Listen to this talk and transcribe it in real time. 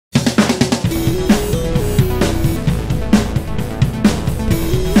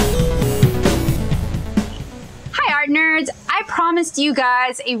promised you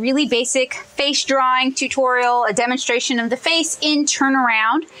guys a really basic face drawing tutorial, a demonstration of the face in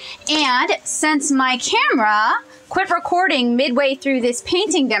turnaround. And since my camera quit recording midway through this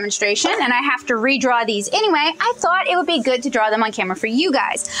painting demonstration and I have to redraw these anyway, I thought it would be good to draw them on camera for you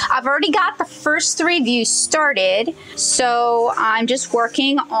guys. I've already got the first 3 views started, so I'm just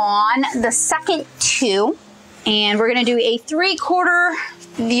working on the second 2. And we're gonna do a 3/4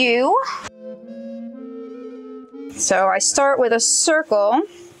 view. So I start with a circle,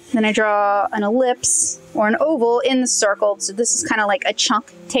 then I draw an ellipse or an oval in the circle. So this is kind of like a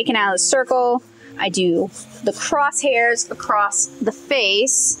chunk taken out of the circle. I do the crosshairs across the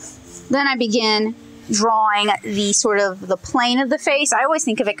face. Then I begin drawing the sort of the plane of the face. I always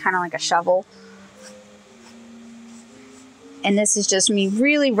think of it kind of like a shovel. And this is just me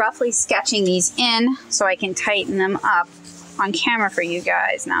really roughly sketching these in so I can tighten them up on camera for you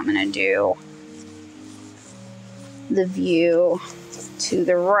guys. Now I'm gonna do the view to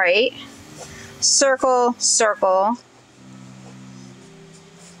the right. Circle, circle,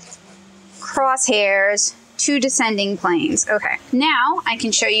 crosshairs, 2 descending planes. Okay, now I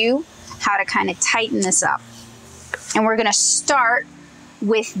can show you how to kind of tighten this up. And we're gonna start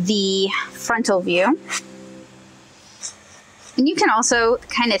with the frontal view. And you can also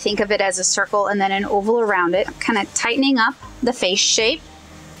kind of think of it as a circle and then an oval around it, kind of tightening up the face shape.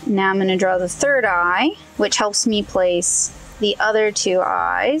 Now I'm going to draw the 3rd eye, which helps me place the other 2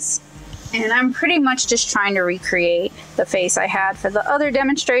 eyes. And I'm pretty much just trying to recreate the face I had for the other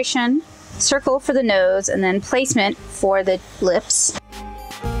demonstration. Circle for the nose and then placement for the lips.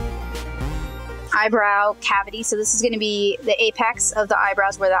 Eyebrow cavity, so this is going to be the apex of the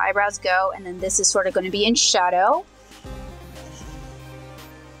eyebrows where the eyebrows go, and then this is sort of going to be in shadow.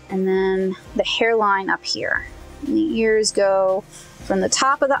 And then the hairline up here. And the ears go from the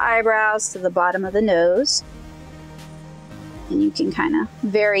top of the eyebrows to the bottom of the nose. And you can kind of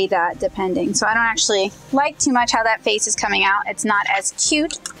vary that depending. So I don't actually like too much how that face is coming out. It's not as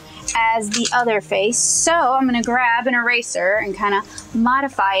cute as the other face. So I'm gonna grab an eraser and kind of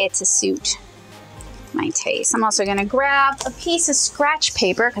modify it to suit my taste. I'm also gonna grab a piece of scratch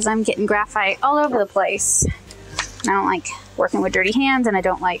paper because I'm getting graphite all over the place. I don't like working with dirty hands, and I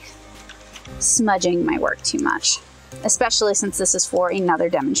don't like smudging my work too much, especially since this is for another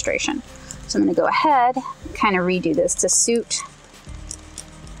demonstration. So I'm going to go ahead and kind of redo this to suit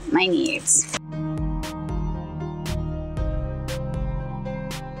my needs.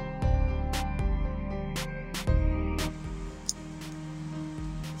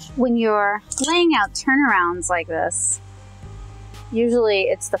 When you're laying out turnarounds like this, usually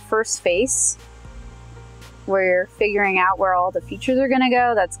it's the first face where you're figuring out where all the features are going to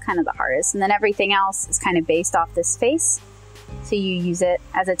go. That's kind of the hardest. And then everything else is kind of based off this face. So you use it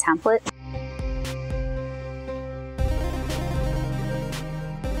as a template.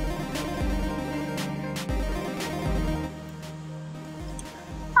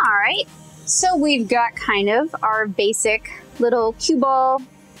 All right, so we've got kind of our basic little cue ball,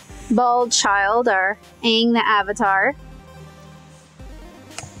 bald child, our Aang the avatar.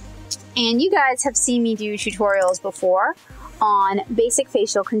 And you guys have seen me do tutorials before on basic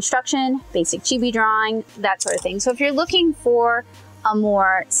facial construction, basic chibi drawing, that sort of thing. So if you're looking for a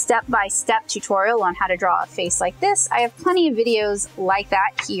more step-by-step tutorial on how to draw a face like this, I have plenty of videos like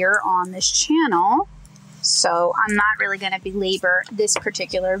that here on this channel. So I'm not really going to belabor this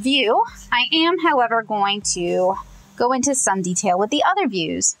particular view. I am, however, going to go into some detail with the other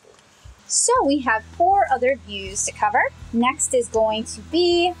views. So we have 4 other views to cover. Next is going to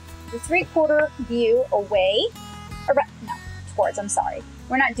be the 3/4 view away, or no, towards, I'm sorry.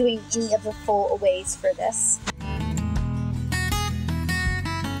 We're not doing any of the full aways for this.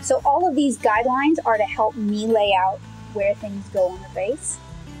 So all of these guidelines are to help me lay out where things go on the face.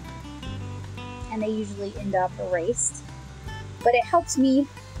 And they usually end up erased. But it helps me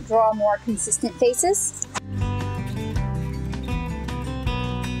draw more consistent faces.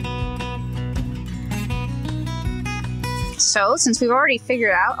 So since we've already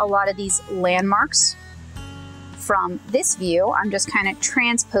figured out a lot of these landmarks from this view, I'm just kind of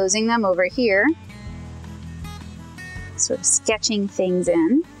transposing them over here, sort of sketching things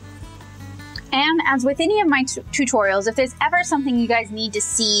in. And as with any of my tutorials, if there's ever something you guys need to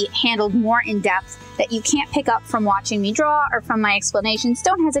see handled more in depth that you can't pick up from watching me draw or from my explanations,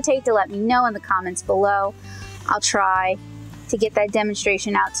 don't hesitate to let me know in the comments below. I'll try to get that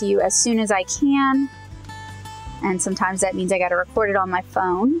demonstration out to you as soon as I can. And sometimes that means I got to record it on my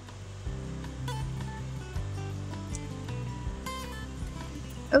phone.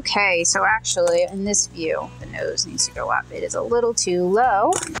 Okay, so actually in this view, the nose needs to go up. It is a little too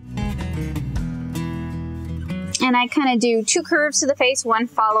low. And I kind of do 2 curves to the face, one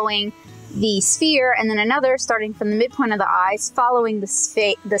following the sphere, and then another starting from the midpoint of the eyes, following the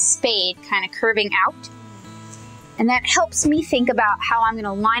spade, kind of curving out. And that helps me think about how I'm going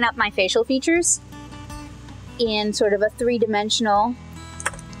to line up my facial features in sort of a three-dimensional,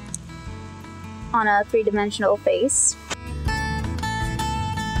 on a three-dimensional face.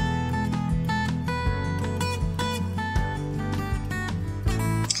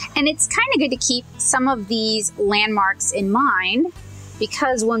 And it's kind of good to keep some of these landmarks in mind,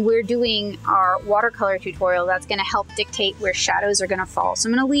 because when we're doing our watercolor tutorial, that's going to help dictate where shadows are going to fall. So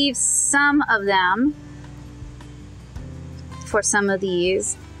I'm going to leave some of them for some of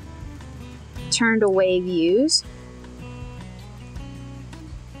these turned away views,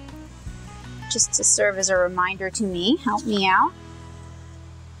 just to serve as a reminder to me, help me out.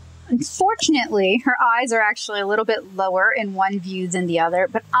 Unfortunately, her eyes are actually a little bit lower in one view than the other,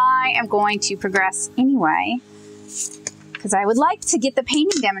 but I am going to progress anyway, because I would like to get the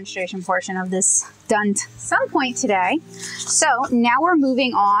painting demonstration portion of this done at some point today. So now we're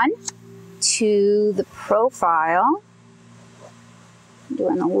moving on to the profile. I'm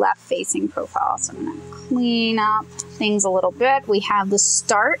doing the left-facing profile, so I'm going to clean up things a little bit. We have the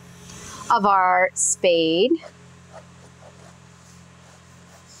start of our spade.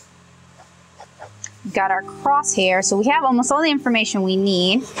 We've got our crosshair, so we have almost all the information we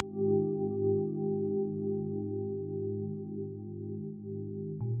need.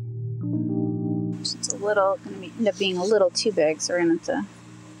 It's a little going to end up being a little too big, so we're going to have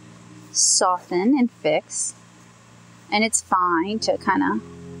to soften and fix. And it's fine to kind of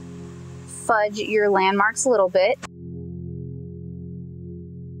fudge your landmarks a little bit.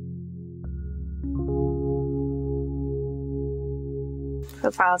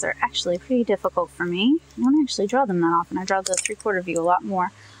 Profiles are actually pretty difficult for me. I don't actually draw them that often. I draw the 3/4 view a lot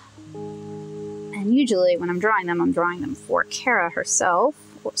more. And usually when I'm drawing them for Kara herself,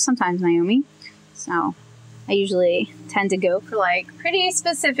 or sometimes Naomi. So I usually tend to go for like pretty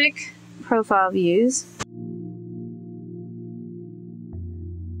specific profile views.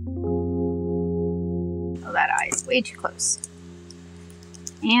 Oh, that eye is way too close.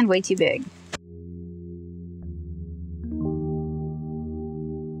 And way too big.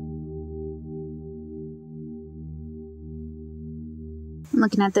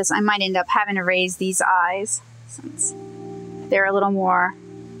 Looking at this, I might end up having to raise these eyes since they're a little more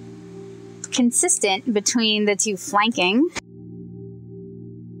consistent between the two flanking.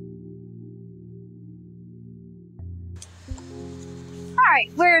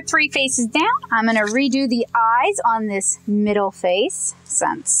 Alright, we're 3 faces down. I'm going to redo the eyes on this middle face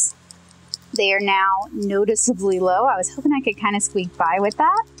since they are now noticeably low. I was hoping I could kind of squeak by with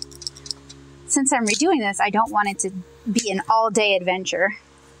that. Since I'm redoing this, I don't want it to be an all-day adventure.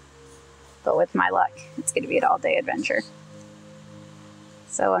 But with my luck, it's going to be an all-day adventure.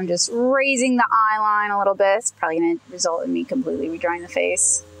 So I'm just raising the eye line a little bit. It's probably going to result in me completely redrawing the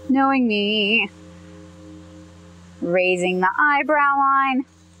face. Knowing me. Raising the eyebrow line.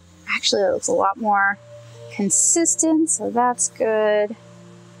 Actually, it looks a lot more consistent, so that's good.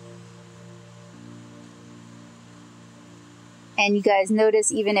 And you guys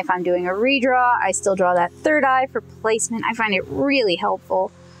notice, even if I'm doing a redraw, I still draw that third eye for placement. I find it really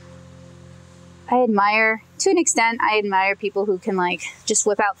helpful. I admire, to an extent, I admire people who can like just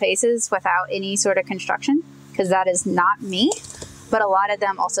whip out faces without any sort of construction, because that is not me. But a lot of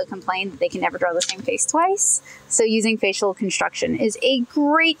them also complain that they can never draw the same face twice. So using facial construction is a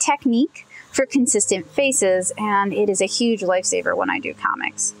great technique for consistent faces, and it is a huge lifesaver when I do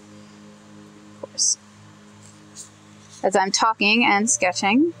comics. Of course. As I'm talking and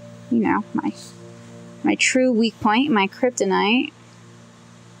sketching, you know, my true weak point, my kryptonite.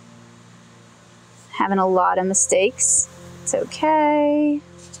 Having a lot of mistakes. It's okay.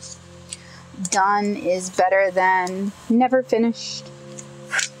 Done is better than never finished.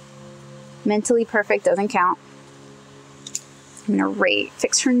 Mentally perfect doesn't count. I'm gonna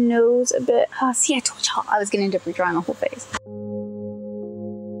fix her nose a bit. Oh, see, I told y'all I was gonna end up redrawing the whole face.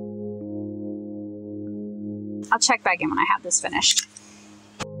 I'll check back in when I have this finished.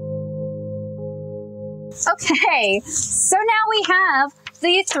 Okay, so now we have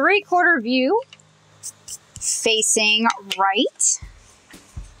the 3/4 view facing right.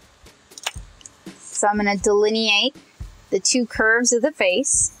 So I'm going to delineate the 2 curves of the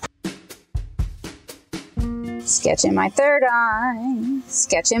face. Sketching my third eye,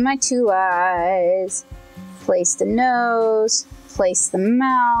 sketching my 2 eyes, place the nose, place the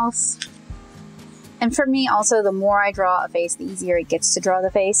mouth. And for me also, the more I draw a face, the easier it gets to draw the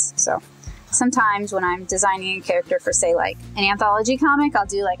face. So sometimes when I'm designing a character for, say, like an anthology comic, I'll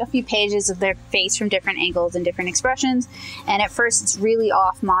do like a few pages of their face from different angles and different expressions. And at first it's really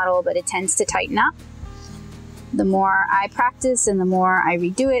off model, but it tends to tighten up. The more I practice and the more I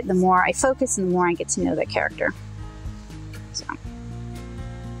redo it, the more I focus and the more I get to know that character.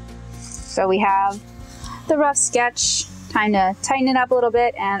 So we have the rough sketch. Time to tighten it up a little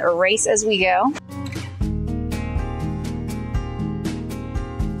bit and erase as we go.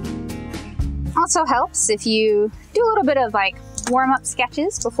 Also helps if you do a little bit of like warm-up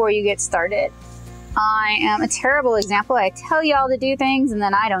sketches before you get started. I am a terrible example. I tell y'all to do things and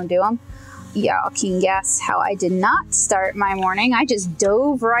then I don't do them. Y'all can guess how I did not start my morning. I just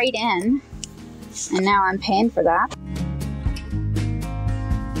dove right in and now I'm paying for that.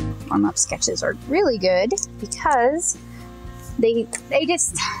 Warm-up sketches are really good because they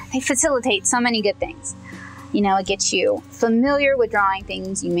facilitate so many good things. You know, it gets you familiar with drawing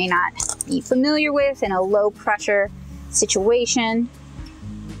things you may not be familiar with in a low pressure situation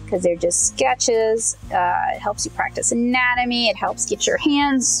because they're just sketches. It helps you practice anatomy. It helps get your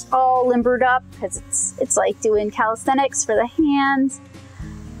hands all limbered up because it's like doing calisthenics for the hands.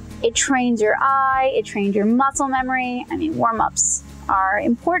 It trains your eye. It trains your muscle memory. I mean, warm-ups are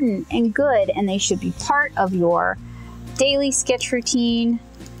important and good, and they should be part of your daily sketch routine.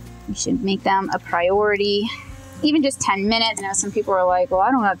 You should make them a priority. Even just 10 minutes. I know some people are like, well, I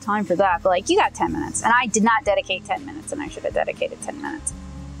don't have time for that. But like, you got 10 minutes. And I did not dedicate 10 minutes, and I should have dedicated 10 minutes.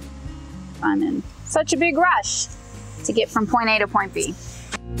 I'm in such a big rush to get from point A to point B.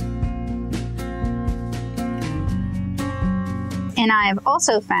 And I have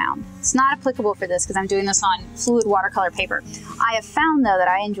also found, it's not applicable for this because I'm doing this on fluid watercolor paper. I have found though that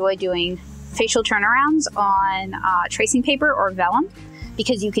I enjoy doing facial turnarounds on tracing paper or vellum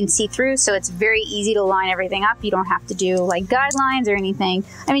because you can see through, so it's very easy to line everything up. You don't have to do like guidelines or anything.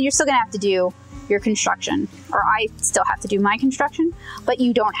 I mean, you're still gonna have to do your construction, or I still have to do my construction, but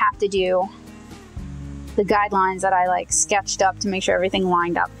you don't have to do the guidelines that I like sketched up to make sure everything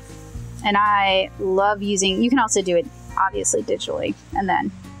lined up. And I love using, you can also do it obviously digitally, and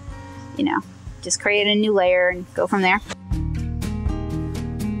then, you know, just create a new layer and go from there.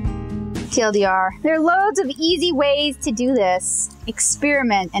 TLDR, there are loads of easy ways to do this.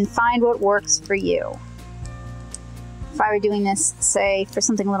 Experiment and find what works for you. If I were doing this, say, for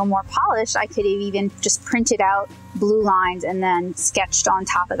something a little more polished, I could have even just printed out blue lines and then sketched on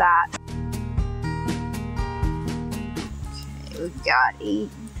top of that. Okay, we've got a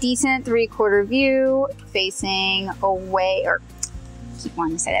decent 3/4 view facing away, or keep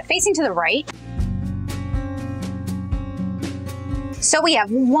wanting to say that, facing to the right. So we have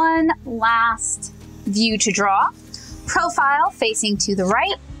one last view to draw. Profile facing to the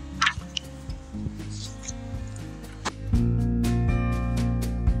right.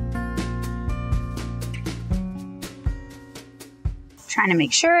 Trying to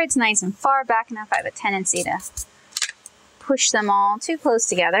make sure it's nice and far back enough. I have a tendency to push them all too close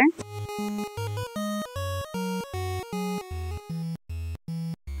together.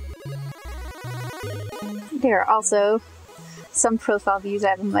 There are also some profile views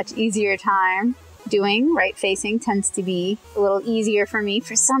I have a much easier time doing. Right facing tends to be a little easier for me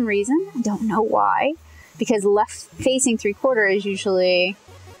for some reason. I don't know why, because left facing 3/4 is usually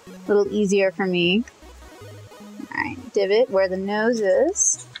a little easier for me. All right, divot where the nose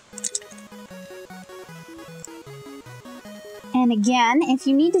is. And again, if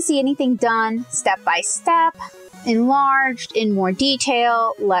you need to see anything done step by step, enlarged in more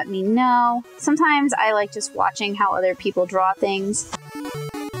detail, let me know. Sometimes I like just watching how other people draw things.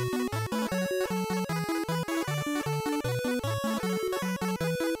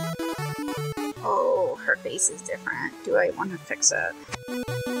 Oh, her face is different. Do I want to fix it?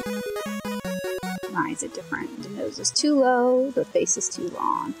 Why is it different? The nose is too low, the face is too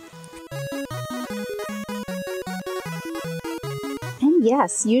long. And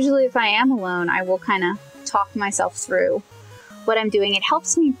yes, usually if I am alone, I will kind of talk myself through what I'm doing. It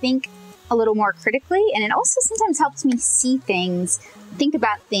helps me think a little more critically, and it also sometimes helps me see things, think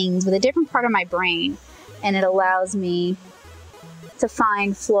about things with a different part of my brain, and it allows me to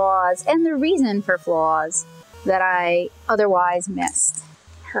find flaws and the reason for flaws that I otherwise missed.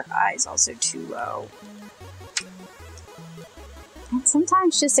 Her eye's also too low. And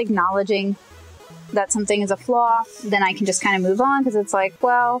sometimes just acknowledging that something is a flaw, then I can just kind of move on, because it's like,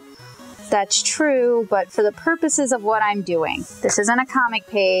 well, that's true, but for the purposes of what I'm doing, this isn't a comic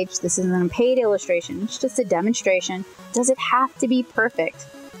page, this isn't a paid illustration, it's just a demonstration. Does it have to be perfect?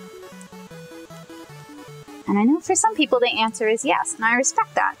 And I know for some people the answer is yes, and I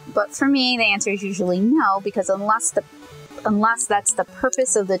respect that. But for me, the answer is usually no, because unless the unless that's the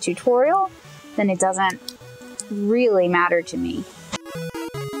purpose of the tutorial, then it doesn't really matter to me.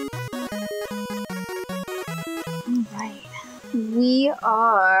 All right, we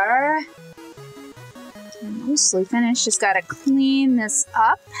are mostly finished. Just gotta clean this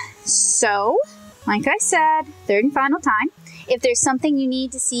up. So, like I said, third and final time. If there's something you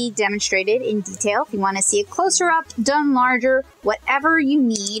need to see demonstrated in detail, if you want to see it closer up, done larger, whatever you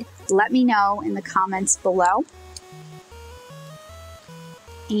need, let me know in the comments below.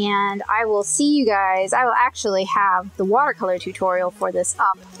 And I will see you guys. I will actually have the watercolor tutorial for this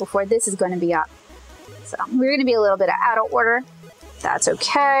up before this is going to be up. So we're going to be a little bit out of order. That's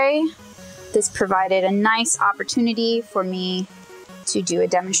okay. This provided a nice opportunity for me to do a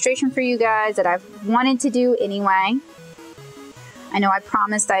demonstration for you guys that I've wanted to do anyway. I know I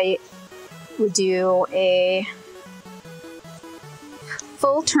promised I would do a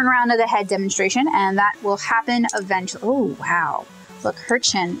full turnaround of the head demonstration, and that will happen eventually. Oh, wow. Look, her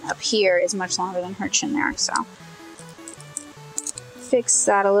chin up here is much longer than her chin there, so fix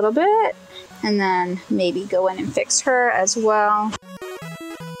that a little bit, and then maybe go in and fix her as well.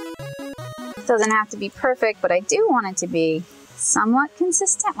 Doesn't have to be perfect, but I do want it to be somewhat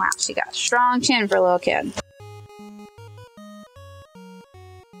consistent. Wow, she got a strong chin for a little kid.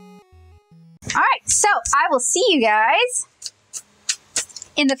 All right, so I will see you guys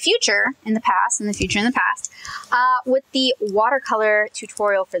in the future, in the past, with the watercolor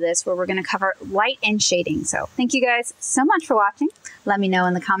tutorial for this, where we're going to cover light and shading. So thank you guys so much for watching. Let me know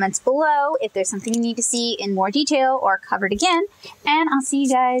in the comments below if there's something you need to see in more detail or covered again, and I'll see you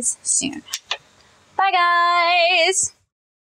guys soon. Bye, guys!